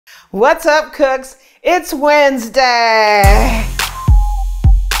What's up, cooks? It's Wednesday.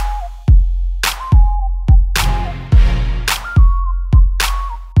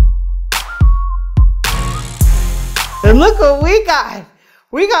 And look what we got.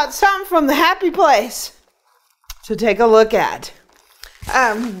 We got something from the happy place to take a look at.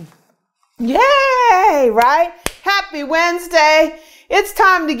 Yay, right? Happy Wednesday. It's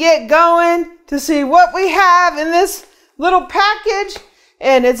time to get going to see what we have in this little package.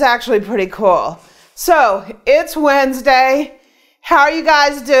 And it's actually pretty cool. So it's Wednesday. How are you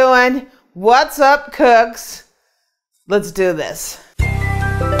guys doing? What's up, cooks? Let's do this.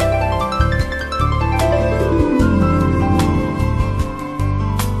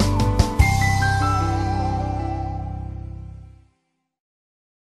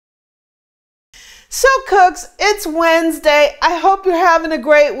 So cooks, it's Wednesday. I hope you're having a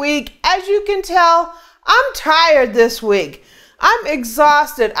great week. As you can tell, I'm tired this week. I'm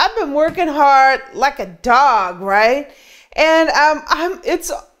exhausted. I've been working hard like a dog, right? And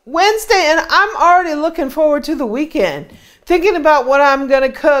it's Wednesday and I'm already looking forward to the weekend, thinking about what I'm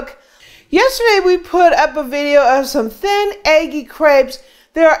gonna cook. Yesterday we put up a video of some thin, eggy crepes.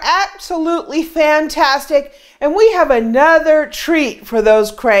 They're absolutely fantastic. And we have another treat for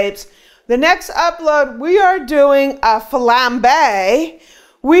those crepes. The next upload, we are doing a flambe.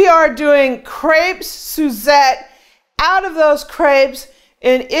 We are doing crepes Suzette out of those crepes,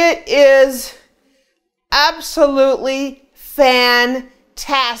 and it is absolutely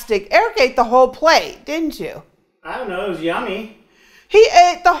fantastic. Eric ate the whole plate, didn't you? I don't know, it was yummy. He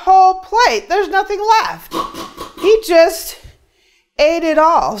ate the whole plate. There's nothing left. He just ate it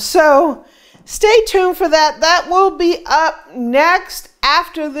all. So stay tuned for that. That will be up next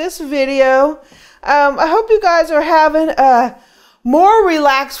after this video. I hope you guys are having a more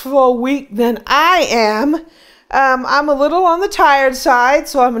relaxful week than I am. I'm a little on the tired side,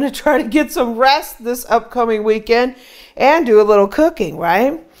 so I'm going to try to get some rest this upcoming weekend and do a little cooking,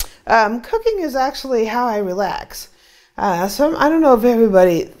 right? Cooking is actually how I relax. I don't know if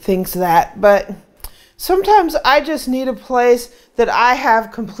everybody thinks that, but sometimes I just need a place that I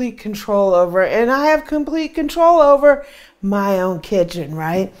have complete control over, and I have complete control over my own kitchen,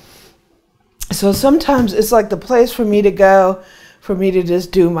 right? So sometimes it's like the place for me to go, for me to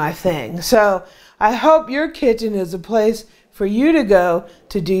just do my thing. So I hope your kitchen is a place for you to go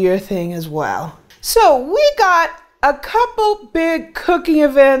to do your thing as well. So we got a couple big cooking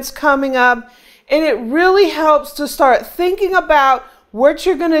events coming up, and it really helps to start thinking about what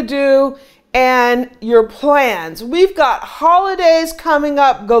you're gonna do and your plans. We've got holidays coming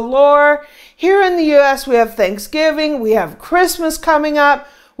up galore. Here in the US, we have Thanksgiving, we have Christmas coming up,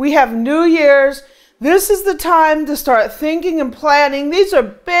 we have New Year's. This is the time to start thinking and planning. These are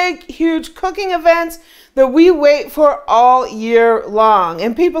big, huge cooking events that we wait for all year long.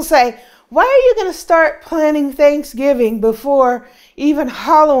 And people say, why are you going to start planning Thanksgiving before even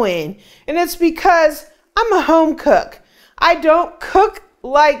Halloween? And it's because I'm a home cook. I don't cook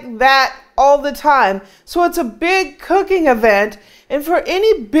like that all the time. So it's a big cooking event. And for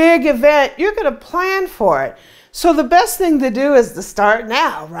any big event, you're going to plan for it. So the best thing to do is to start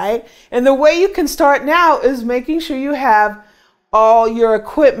now, right? And the way you can start now is making sure you have all your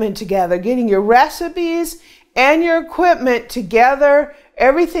equipment together, getting your recipes and your equipment together,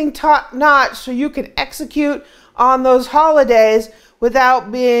 everything top notch so you can execute on those holidays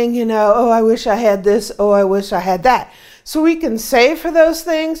without being, you know, oh, I wish I had this, oh, I wish I had that. So we can save for those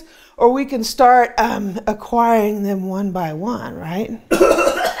things, or we can start acquiring them one by one, right?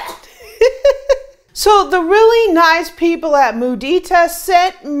 So the really nice people at Mudita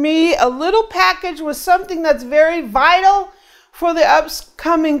sent me a little package with something that's very vital for the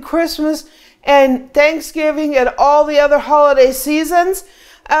upcoming Christmas and Thanksgiving and all the other holiday seasons.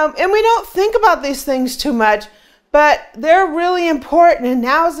 And we don't think about these things too much, but they're really important, and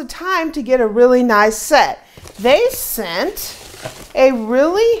now is the time to get a really nice set. They sent a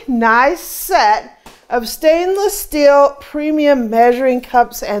really nice set of stainless steel premium measuring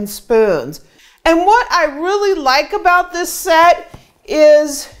cups and spoons. And what I really like about this set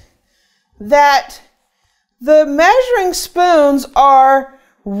is that the measuring spoons are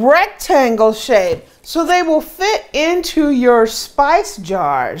rectangle shaped, so they will fit into your spice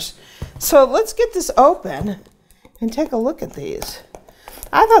jars. So let's get this open and take a look at these.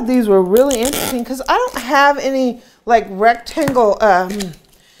 I thought these were really interesting because I don't have any like rectangle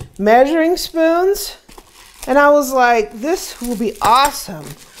measuring spoons. And I was like, this will be awesome.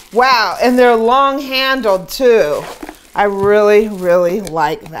 Wow, and they're long-handled too. I really, really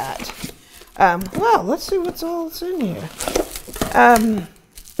like that. Well, let's see what's all in here.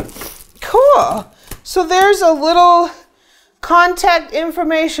 Cool. So there's a little contact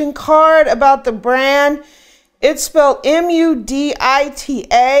information card about the brand. It's spelled M-U-D-I-T-A,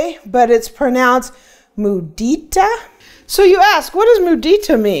 but it's pronounced Mudita. So you ask, what does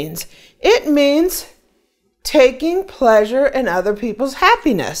Mudita means? It means taking pleasure in other people's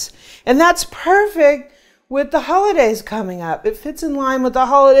happiness. And that's perfect with the holidays coming up. It fits in line with the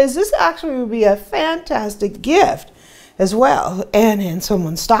holidays. This actually would be a fantastic gift as well, and in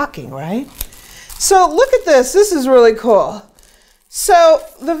someone's stocking, right? So look at this. This is really cool. So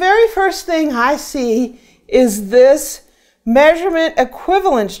the very first thing I see is this measurement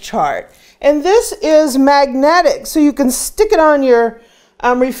equivalence chart. And this is magnetic, so you can stick it on your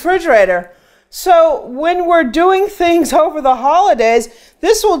refrigerator. So when we're doing things over the holidays,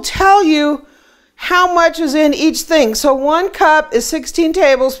 this will tell you how much is in each thing. So 1 cup is 16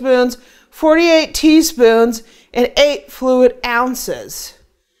 tablespoons, 48 teaspoons, and 8 fluid ounces.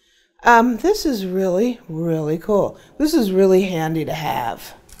 This is really, really cool. This is really handy to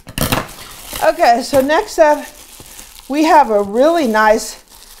have. Okay, so next up, we have a really nice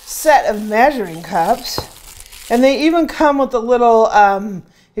set of measuring cups. And they even come with a little,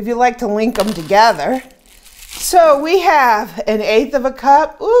 if you like to link them together. So we have an 1/8 of a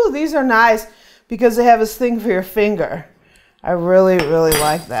cup. Ooh, these are nice because they have this thing for your finger. I really, really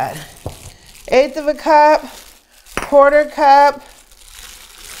like that. 1/8 of a cup, 1/4 cup,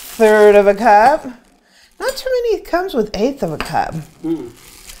 1/3 of a cup. Not too many comes with 1/8 of a cup.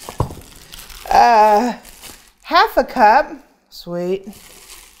 1/2 a cup. Sweet.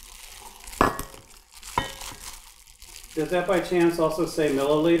 Does that by chance also say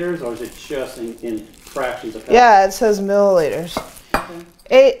milliliters, or is it just in fractions of cups? Yeah, it says milliliters.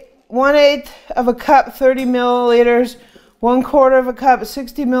 Okay. 1/8 of a cup, 30 milliliters. 1/4 of a cup,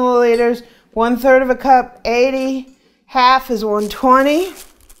 60 milliliters. 1/3 of a cup, 80. Half is 120.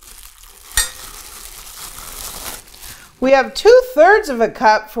 We have 2/3 of a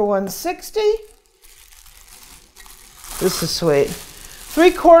cup for 160. This is sweet.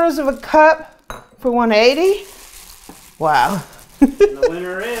 3/4 of a cup for 180. Wow. And the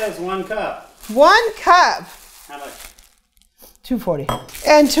winner is 1 cup. 1 cup. How much? $2.40.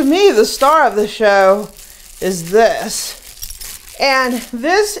 And to me, the star of the show is this. And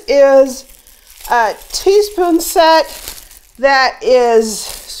this is a teaspoon set that is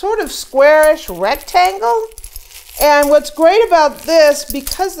sort of squarish rectangle. And what's great about this,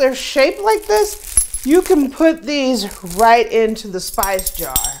 because they're shaped like this, you can put these right into the spice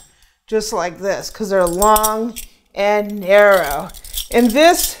jar, just like this, because they're long and narrow. And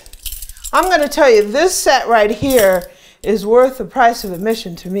this, I'm going to tell you, this set right here is worth the price of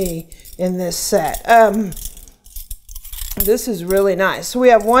admission to me in this set. This is really nice. So we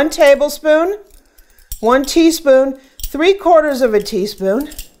have 1 tablespoon, 1 teaspoon, 3/4 of a teaspoon.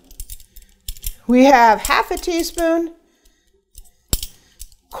 We have 1/2 a teaspoon,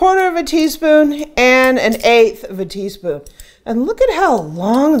 1/4 of a teaspoon, and an 1/8 of a teaspoon. And look at how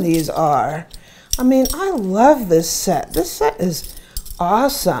long these are. I mean, I love this set. This set is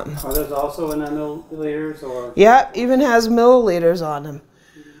awesome. Are those also in milliliters, or? Yep, even has milliliters on them.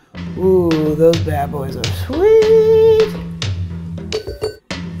 Ooh, those bad boys are sweet.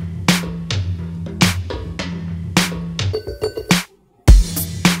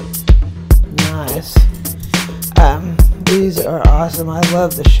 Nice. These are awesome. I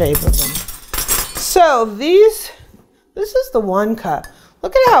love the shape of them. So this is the 1 cup.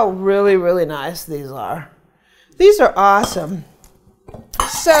 Look at how really, really nice these are. These are awesome.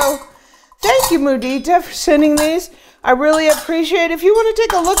 So thank you, Mudita, for sending these. I really appreciate it. If you want to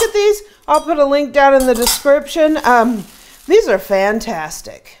take a look at these, I'll put a link down in the description. These are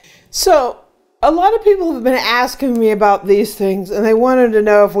fantastic. So a lot of people have been asking me about these things, and they wanted to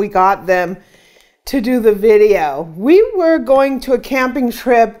know if we got them to do the video. We were going to a camping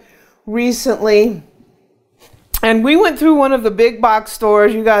trip recently, and we went through one of the big box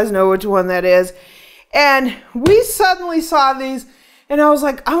stores. You guys know which one that is. And we suddenly saw these, and I was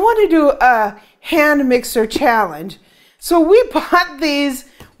like, I want to do a hand mixer challenge. So we bought these.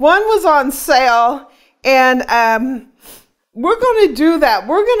 One was on sale, and we're going to do that.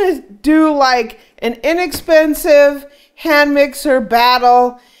 We're going to do like an inexpensive hand mixer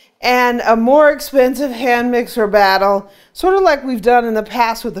battle and a more expensive hand mixer battle, sort of like we've done in the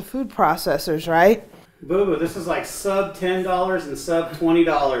past with the food processors, right? Boo-boo, this is like sub $10 and sub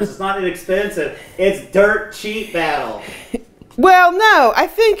 $20. It's not inexpensive. It's dirt cheap battle. Well, no, I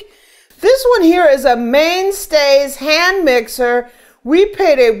think this one here is a Mainstays hand mixer. We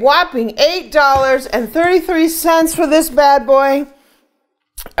paid a whopping $8.33 for this bad boy.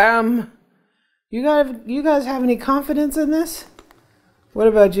 You guys have any confidence in this? What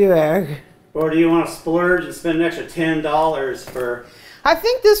about you, Eric? Or do you want to splurge and spend an extra $10 for... I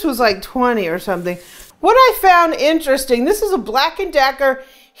think this was like 20 or something. What I found interesting, this is a Black & Decker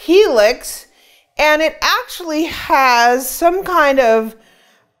Helix, and it actually has some kind of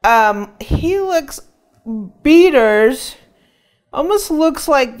Helix beaters. Almost looks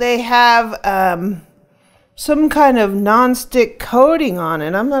like they have some kind of non-stick coating on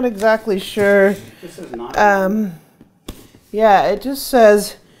it. I'm not exactly sure. This is nylon. Yeah, it just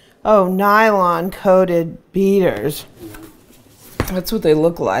says, oh, nylon coated beaters. That's what they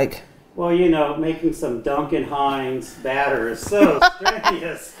look like. Well, you know, making some Duncan Hines batter is so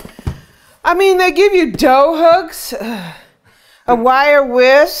strenuous. I mean, they give you dough hooks, a wire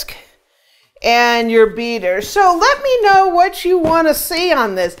whisk, and your beater. So let me know what you want to see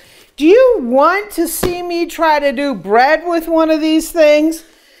on this. Do you want to see me try to do bread with one of these things?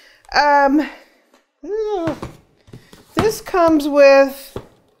 This comes with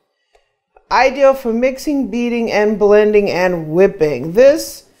ideal for mixing, beating, and blending and whipping.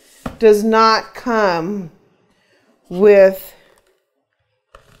 This does not come with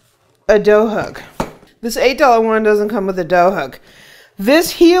a dough hook. This $8 one doesn't come with a dough hook.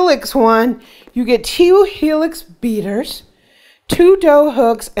 This Helix one, you get 2 Helix beaters, 2 dough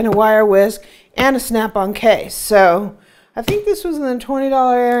hooks, and a wire whisk, and a snap-on case. So I think this was in the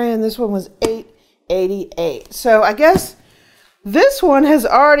 $20 area, and this one was $8.88. So I guess this one has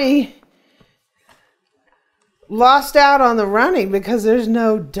already lost out on the running because there's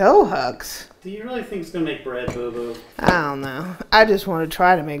no dough hooks. Do you really think it's going to make bread, Boo-Boo? I don't know. I just want to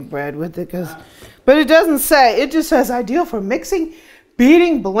try to make bread with it, but it doesn't say. It just says ideal for mixing,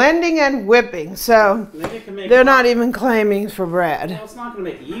 beating, blending, and whipping. So they're not even claiming for bread. Well, it's not going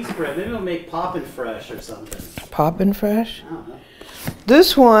to make yeast bread. Maybe it'll make Poppin' Fresh or something. Poppin' Fresh? I don't know.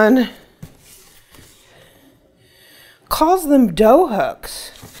 This one calls them dough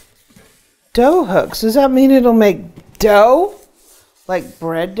hooks. Dough hooks. Does that mean it'll make dough? Like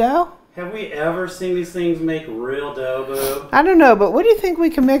bread dough? Have we ever seen these things make real dough, Boo? I don't know, but what do you think we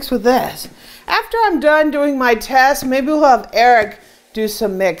can mix with this? After I'm done doing my test, maybe we'll have Eric do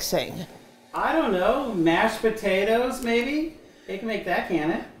some mixing. I don't know. Mashed potatoes, maybe? They can make that,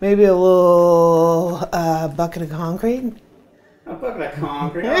 can it? Maybe a little bucket of concrete? A bucket of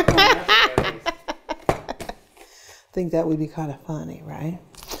concrete? Oh, come on, that's good. I think that would be kind of funny, right?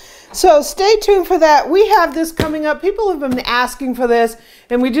 So stay tuned for that. We have this coming up. People have been asking for this,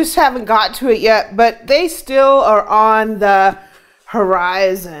 and we just haven't got to it yet, but they still are on the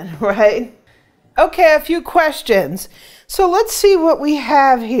horizon, right? Okay, a few questions. So let's see what we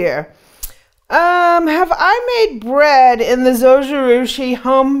have here. Have I made bread in the Zojirushi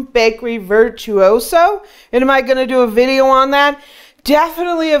Home Bakery Virtuoso? And am I going to do a video on that?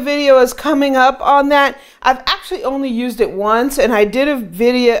 Definitely a video is coming up on that. I've actually only used it once, and I did a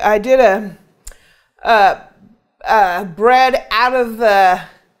video. I did a bread out of the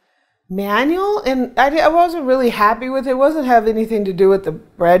manual, and I wasn't really happy with it. It wasn't have anything to do with the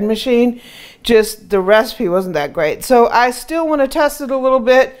bread machine, just the recipe wasn't that great. So I still want to test it a little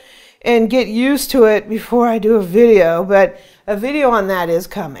bit and get used to it before I do a video, but a video on that is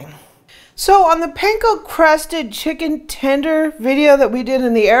coming. So on the panko crusted chicken tender video that we did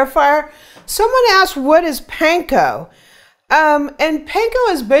in the air fryer, someone asked, what is panko? And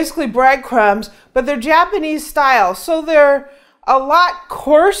panko is basically breadcrumbs, but they're Japanese style. So they're a lot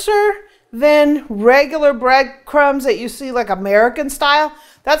coarser than regular breadcrumbs that you see like American style.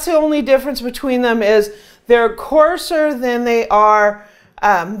 That's the only difference between them, is they're coarser than they are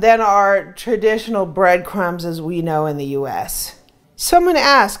than our traditional breadcrumbs as we know in the US. Someone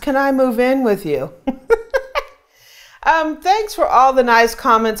asked, can I move in with you? Thanks for all the nice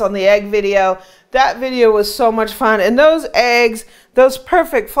comments on the egg video. That video was so much fun. And those eggs, those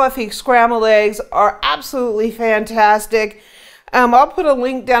perfect fluffy scrambled eggs, are absolutely fantastic. I'll put a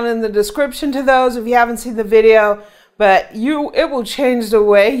link down in the description to those if you haven't seen the video. But it will change the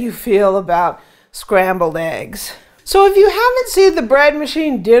way you feel about scrambled eggs. So if you haven't seen the bread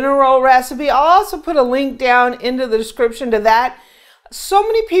machine dinner roll recipe, I'll also put a link down into the description to that. So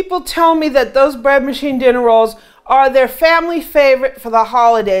many people tell me that those bread machine dinner rolls are their family favorite for the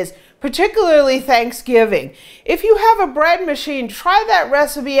holidays, particularly Thanksgiving. If you have a bread machine, try that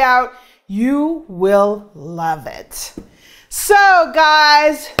recipe out. You will love it. So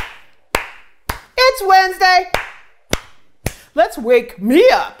guys, it's Wednesday. Let's wake me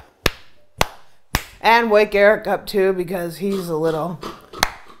up. And wake Eric up too, because he's a little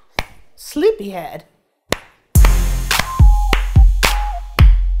sleepyhead.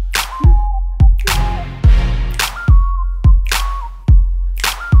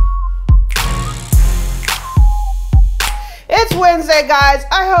 It's Wednesday. Wednesday, guys.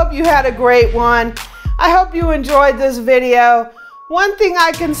 I hope you had a great one. I hope you enjoyed this video. One thing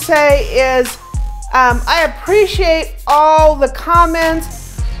I can say is I appreciate all the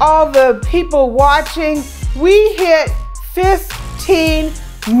comments, all the people watching. We hit 15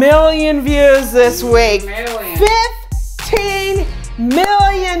 million views this week. 15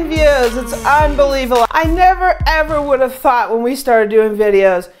 million views. It's unbelievable. I never ever would have thought when we started doing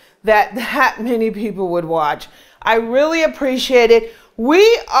videos that many people would watch. I really appreciate it.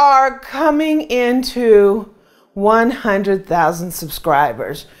 We are coming into 100,000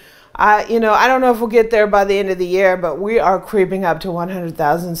 subscribers. You know, I don't know if we'll get there by the end of the year, but we are creeping up to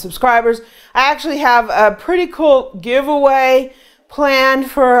 100,000 subscribers. I actually have a pretty cool giveaway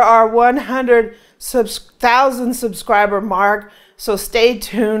planned for our 100,000 subscriber mark, so stay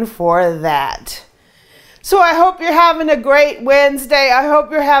tuned for that. So I hope you're having a great Wednesday. I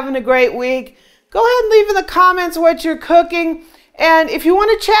hope you're having a great week. Go ahead and leave in the comments what you're cooking. And if you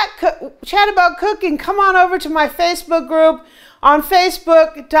want to chat about cooking, come on over to my Facebook group on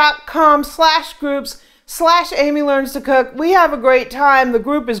facebook.com/groups/Amy Learns to Cook. We have a great time. The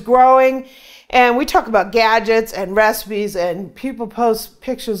group is growing, and we talk about gadgets and recipes, and people post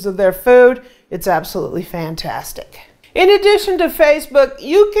pictures of their food. It's absolutely fantastic. In addition to Facebook,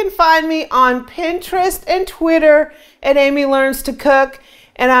 you can find me on Pinterest and Twitter at Amy Learns to Cook,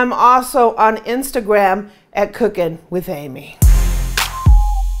 and I'm also on Instagram at Cooking with Amy.